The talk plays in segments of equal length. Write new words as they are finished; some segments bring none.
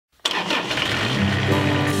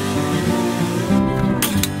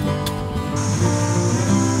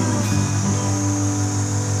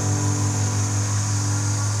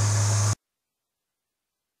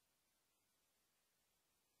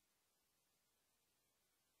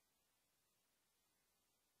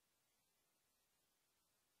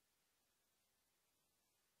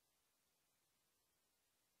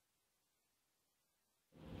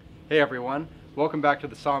Hey everyone, welcome back to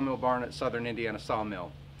the Sawmill Barn at Southern Indiana Sawmill.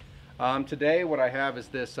 Today what I have is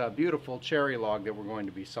this beautiful cherry log that we're going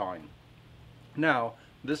to be sawing. Now,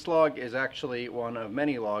 this log is actually one of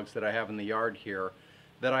many logs that I have in the yard here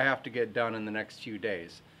that I have to get done in the next few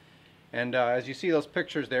days. And as you see those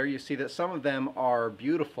pictures there, you see that some of them are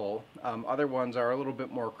beautiful, other ones are a little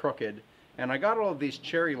bit more crooked. And I got all of these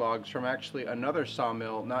cherry logs from actually another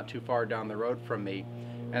sawmill not too far down the road from me.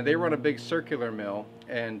 And they run a big circular mill,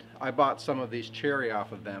 and I bought some of these cherry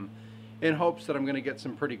off of them in hopes that I'm going to get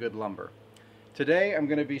some pretty good lumber. Today I'm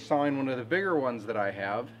going to be sawing one of the bigger ones that I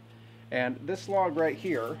have, and this log right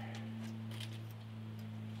here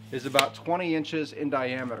is about 20 inches in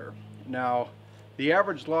diameter. Now, the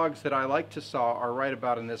average logs that I like to saw are right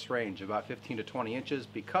about in this range, about 15 to 20 inches,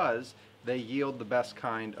 because they yield the best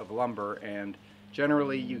kind of lumber, and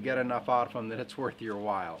generally you get enough out of them that it's worth your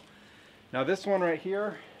while. Now this one right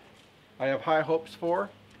here, I have high hopes for.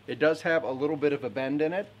 It does have a little bit of a bend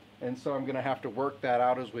in it, and so I'm going to have to work that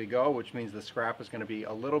out as we go, which means the scrap is going to be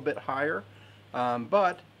a little bit higher.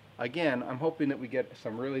 But again, I'm hoping that we get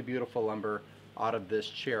some really beautiful lumber out of this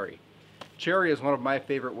cherry. Cherry is one of my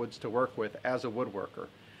favorite woods to work with as a woodworker.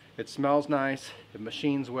 It smells nice, it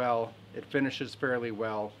machines well, it finishes fairly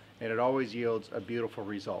well, and it always yields a beautiful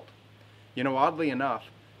result. You know, oddly enough,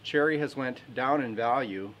 cherry has went down in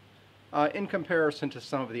value in comparison to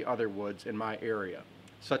some of the other woods in my area,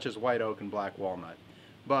 such as white oak and black walnut.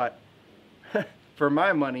 But for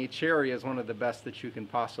my money, cherry is one of the best that you can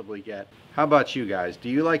possibly get. How about you guys? Do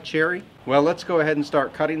you like cherry? Well, let's go ahead and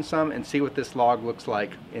start cutting some and see what this log looks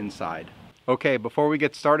like inside. Okay, before we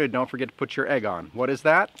get started, don't forget to put your egg on. What is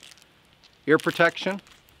that? Ear protection,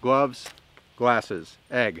 gloves, glasses,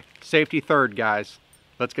 egg. Safety third, guys.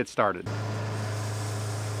 Let's get started.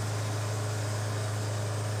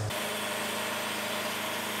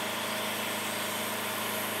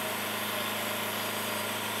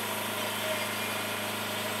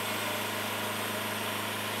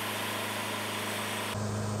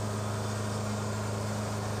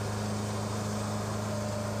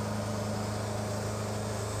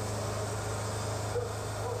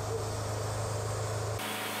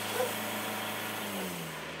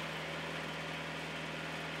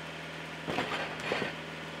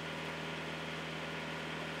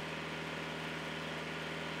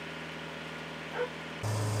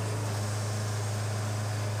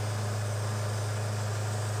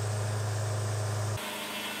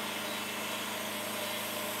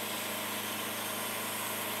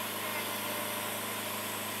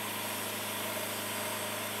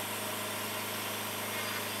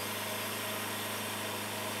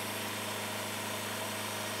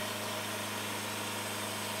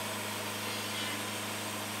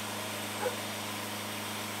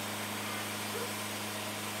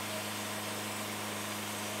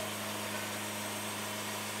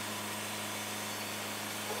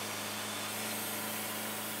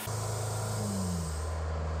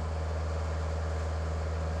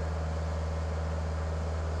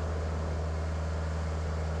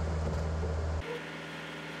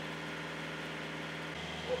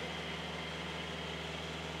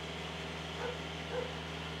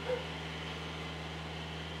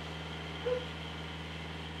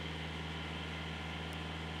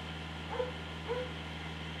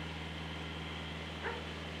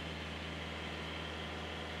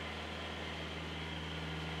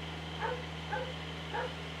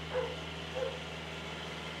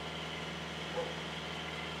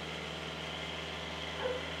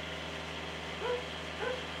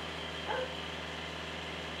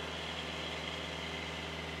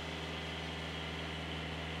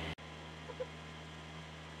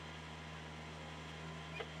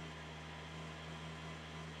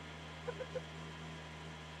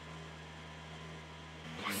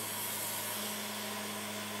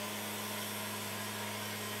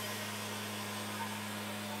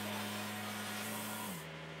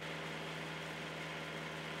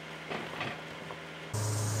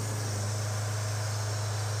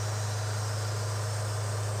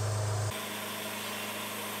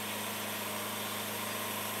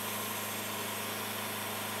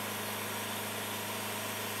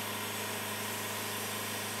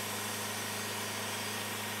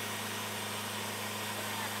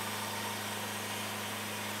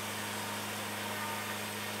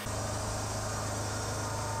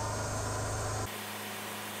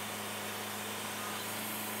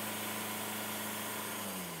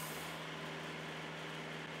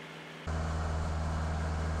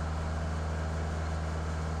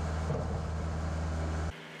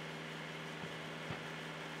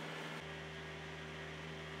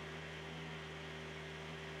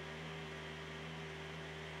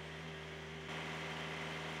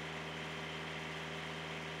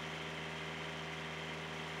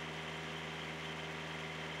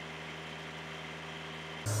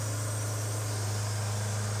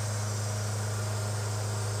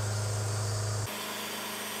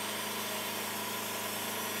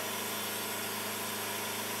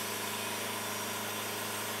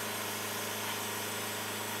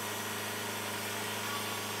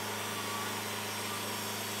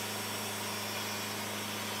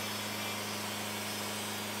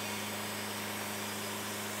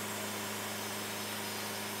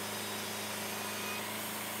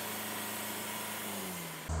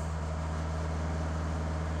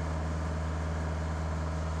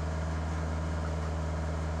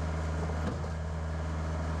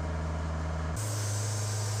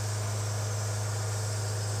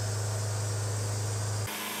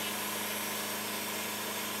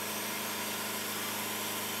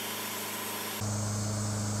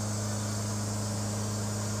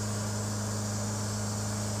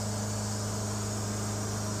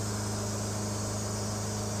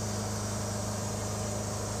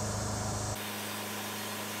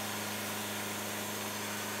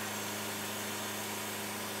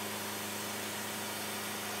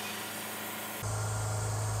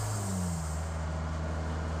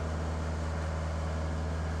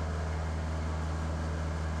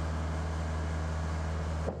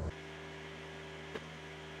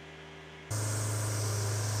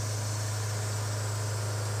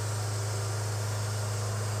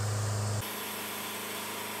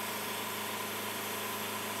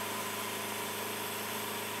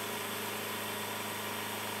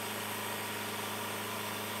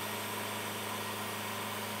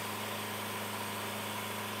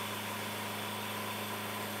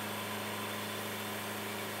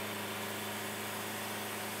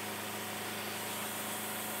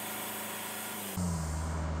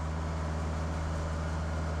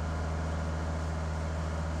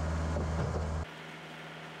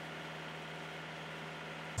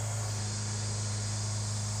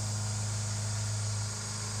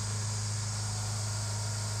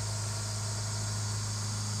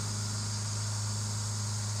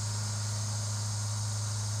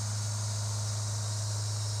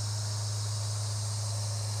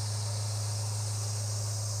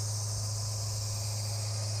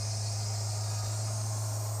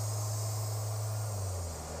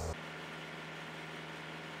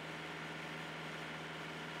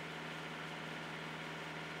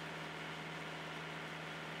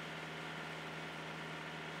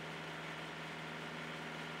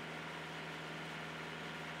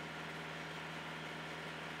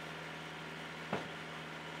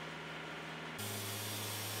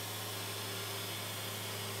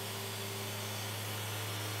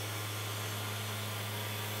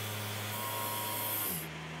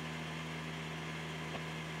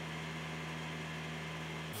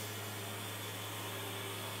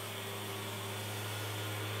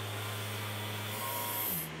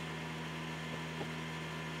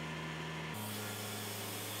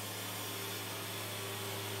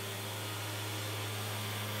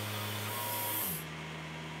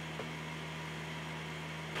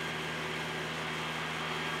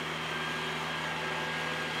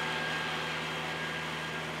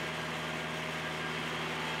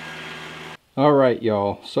 All right,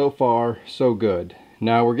 y'all, so far so good.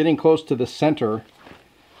 Now we're getting close to the center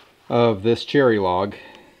of this cherry log,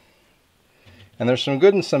 and there's some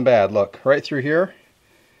good and some bad. Look, right through here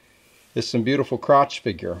is some beautiful crotch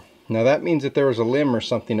figure. Now that means that there was a limb or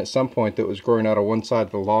something at some point that was growing out of one side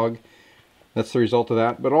of the log. That's the result of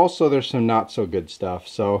that. But also there's some not so good stuff.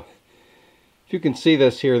 So if you can see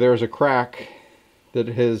this here, there's a crack that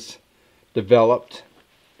has developed.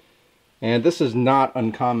 And this is not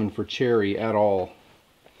uncommon for cherry at all.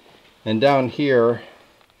 And down here,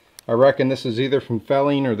 I reckon this is either from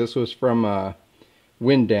felling or this was from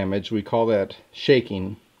wind damage. We call that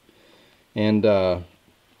shaking. And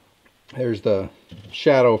there's the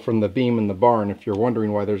shadow from the beam in the barn. If you're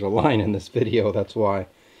wondering why there's a line in this video, that's why.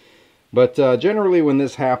 But generally when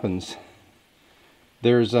this happens,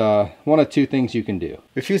 there's one of two things you can do.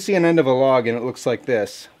 If you see an end of a log and it looks like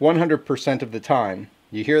this, 100% of the time,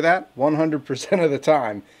 you hear that? 100% of the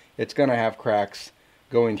time, it's going to have cracks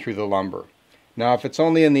going through the lumber. Now, if it's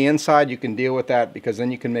only in the inside, you can deal with that because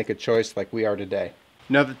then you can make a choice like we are today.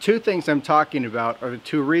 Now, the two things I'm talking about are the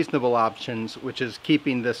two reasonable options, which is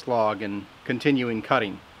keeping this log and continuing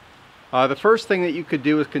cutting. The first thing that you could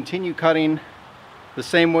do is continue cutting the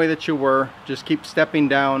same way that you were. Just keep stepping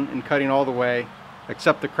down and cutting all the way,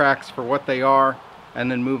 accept the cracks for what they are,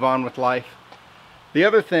 and then move on with life. The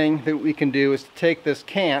other thing that we can do is to take this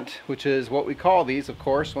cant, which is what we call these, of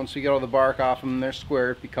course. Once we get all the bark off them and they're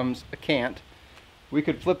square, it becomes a cant. We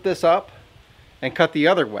could flip this up and cut the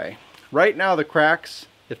other way. Right now the cracks,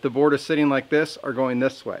 if the board is sitting like this, are going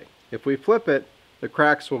this way. If we flip it, the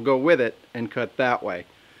cracks will go with it and cut that way.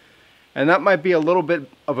 And that might be a little bit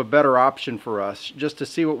of a better option for us, just to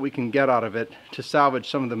see what we can get out of it to salvage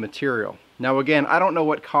some of the material. Now again, I don't know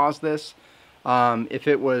what caused this. If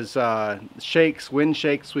it was shakes, wind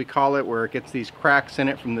shakes we call it, where it gets these cracks in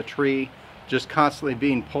it from the tree just constantly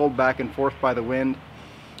being pulled back and forth by the wind,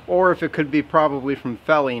 or if it could be probably from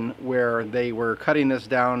felling where they were cutting this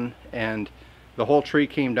down and the whole tree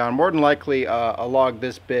came down. More than likely a log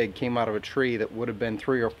this big came out of a tree that would have been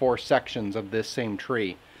 3 or 4 sections of this same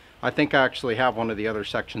tree. I think I actually have one of the other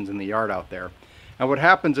sections in the yard out there. And what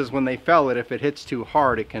happens is when they fell it, if it hits too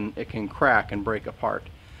hard, it can crack and break apart.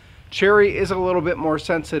 Cherry is a little bit more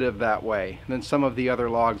sensitive that way than some of the other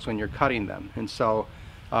logs when you're cutting them. And so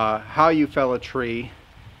how you fell a tree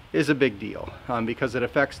is a big deal because it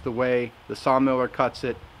affects the way the sawmiller cuts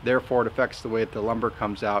it. Therefore, it affects the way that the lumber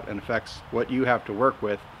comes out and affects what you have to work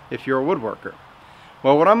with if you're a woodworker.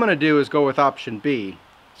 Well, what I'm going to do is go with option B,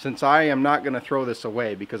 since I am not going to throw this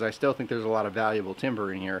away because I still think there's a lot of valuable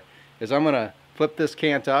timber in here, is I'm going to flip this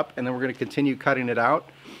cant up and then we're going to continue cutting it out.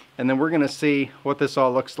 And then we're going to see what this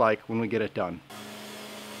all looks like when we get it done.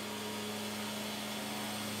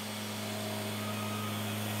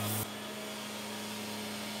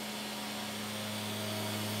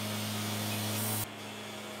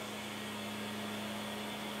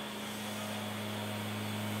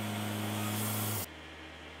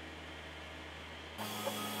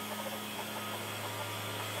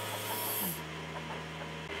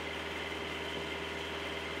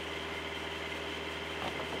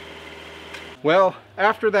 Well,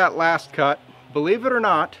 after that last cut, believe it or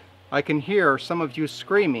not, I can hear some of you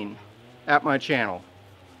screaming at my channel.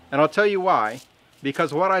 And I'll tell you why.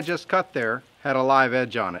 Because what I just cut there had a live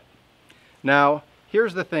edge on it. Now,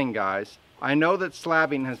 here's the thing, guys. I know that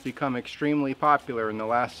slabbing has become extremely popular in the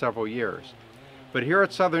last several years, but here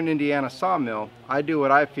at Southern Indiana Sawmill, I do what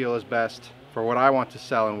I feel is best for what I want to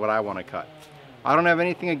sell and what I want to cut. I don't have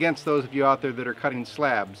anything against those of you out there that are cutting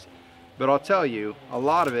slabs, but I'll tell you, a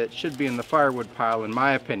lot of it should be in the firewood pile, in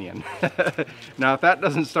my opinion. Now, if that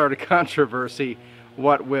doesn't start a controversy,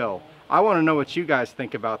 what will? I want to know what you guys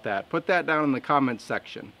think about that. Put that down in the comments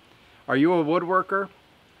section. Are you a woodworker?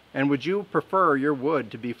 And would you prefer your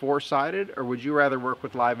wood to be four-sided, or would you rather work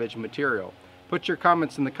with live edge material? Put your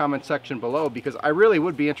comments in the comment section below, because I really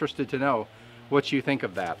would be interested to know what you think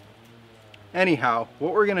of that. Anyhow,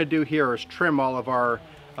 what we're going to do here is trim all of our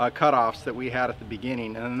cutoffs that we had at the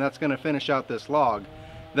beginning, and then that's going to finish out this log.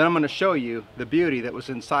 Then I'm going to show you the beauty that was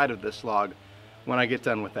inside of this log when I get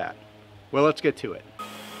done with that. Well, let's get to it.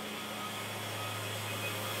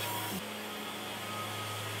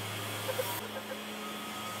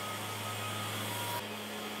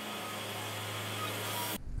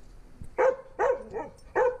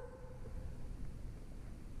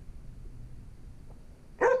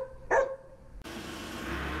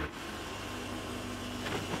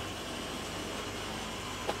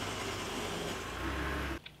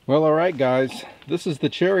 Well, alright guys, this is the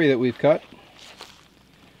cherry that we've cut.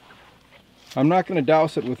 I'm not going to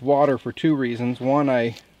douse it with water for two reasons. One,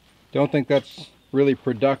 I don't think that's really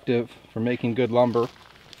productive for making good lumber.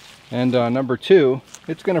 And number two,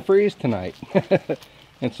 it's going to freeze tonight.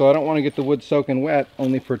 And so I don't want to get the wood soaking wet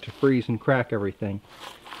only for it to freeze and crack everything.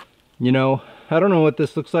 You know, I don't know what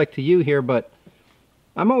this looks like to you here, but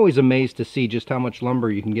I'm always amazed to see just how much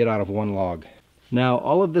lumber you can get out of one log. Now,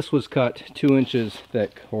 all of this was cut 2 inches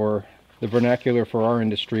thick, or the vernacular for our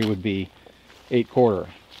industry would be 8/4.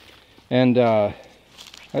 And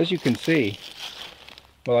as you can see,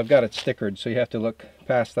 well, I've got it stickered, so you have to look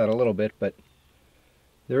past that a little bit, but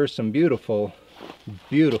there is some beautiful,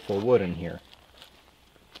 beautiful wood in here.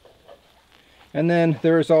 And then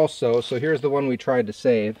there is also, so here's the one we tried to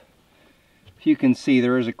save. If you can see,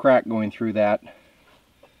 there is a crack going through that,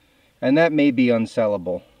 and that may be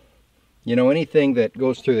unsellable. You know, anything that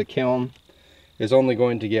goes through the kiln is only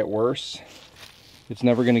going to get worse. It's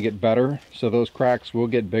never going to get better, so those cracks will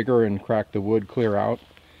get bigger and crack the wood clear out.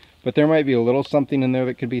 But there might be a little something in there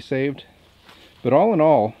that could be saved. But all in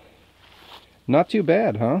all, not too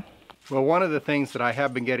bad, huh? Well, one of the things that I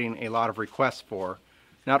have been getting a lot of requests for,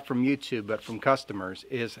 not from YouTube, but from customers,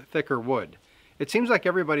 is thicker wood. It seems like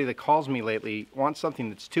everybody that calls me lately wants something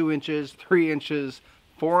that's 2 inches, 3 inches,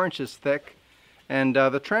 4 inches thick. And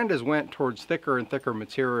the trend has went towards thicker and thicker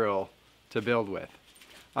material to build with.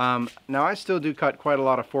 Now I still do cut quite a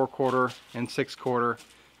lot of 4/4 and 6/4,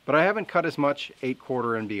 but I haven't cut as much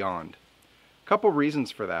 8/4 and beyond. A couple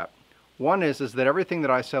reasons for that. One is that everything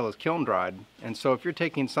that I sell is kiln dried, and so if you're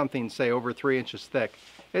taking something, say, over 3 inches thick,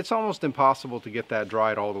 it's almost impossible to get that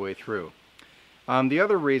dried all the way through. The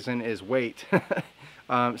other reason is weight.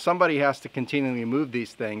 Somebody has to continually move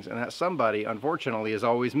these things, and that somebody, unfortunately, is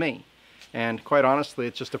always me. And quite honestly,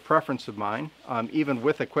 it's just a preference of mine, even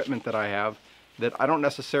with equipment that I have, that I don't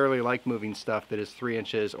necessarily like moving stuff that is 3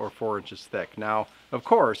 inches or 4 inches thick. Now, of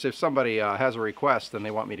course, if somebody has a request and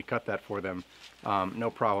they want me to cut that for them, no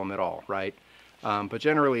problem at all, right? But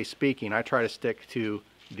generally speaking, I try to stick to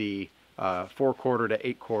the 4/4 to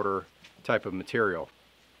 8/4 type of material.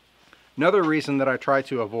 Another reason that I try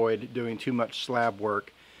to avoid doing too much slab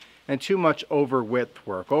work and too much over width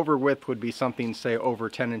work. Over width would be something, say, over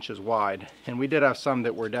 10 inches wide, and we did have some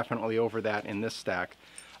that were definitely over that in this stack.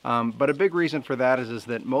 But a big reason for that is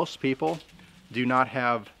that most people do not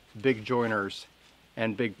have big joiners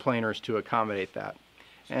and big planers to accommodate that.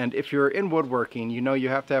 And if you're in woodworking, you know you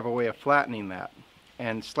have to have a way of flattening that.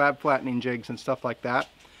 And slab flattening jigs and stuff like that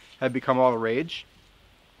have become all the rage,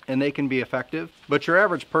 and they can be effective, but your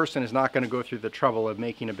average person is not going to go through the trouble of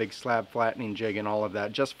making a big slab flattening jig and all of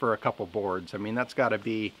that just for a couple boards. I mean, that's got to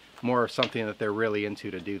be more of something that they're really into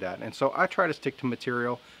to do that. And so I try to stick to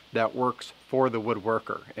material that works for the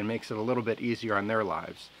woodworker and makes it a little bit easier on their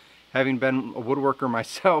lives. Having been a woodworker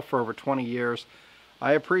myself for over 20 years,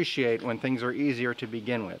 I appreciate when things are easier to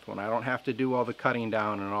begin with, when I don't have to do all the cutting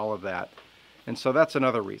down and all of that. And so that's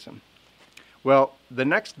another reason. Well, the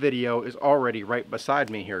next video is already right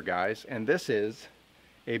beside me here, guys, and this is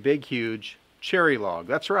a big, huge cherry log.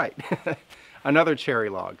 That's right, another cherry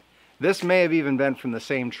log. This may have even been from the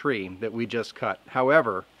same tree that we just cut.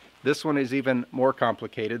 However, this one is even more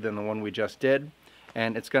complicated than the one we just did,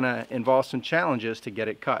 and it's going to involve some challenges to get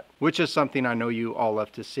it cut, which is something I know you all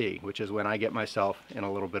love to see, which is when I get myself in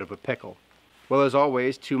a little bit of a pickle. Well, as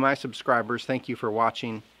always, to my subscribers, thank you for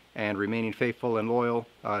watching and remaining faithful and loyal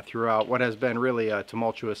throughout what has been really a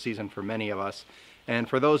tumultuous season for many of us. And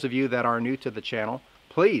for those of you that are new to the channel,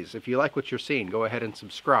 please, if you like what you're seeing, go ahead and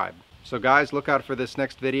subscribe. So guys, look out for this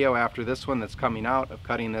next video after this one that's coming out of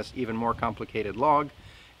cutting this even more complicated log.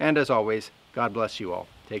 And as always, God bless you all.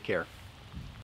 Take care.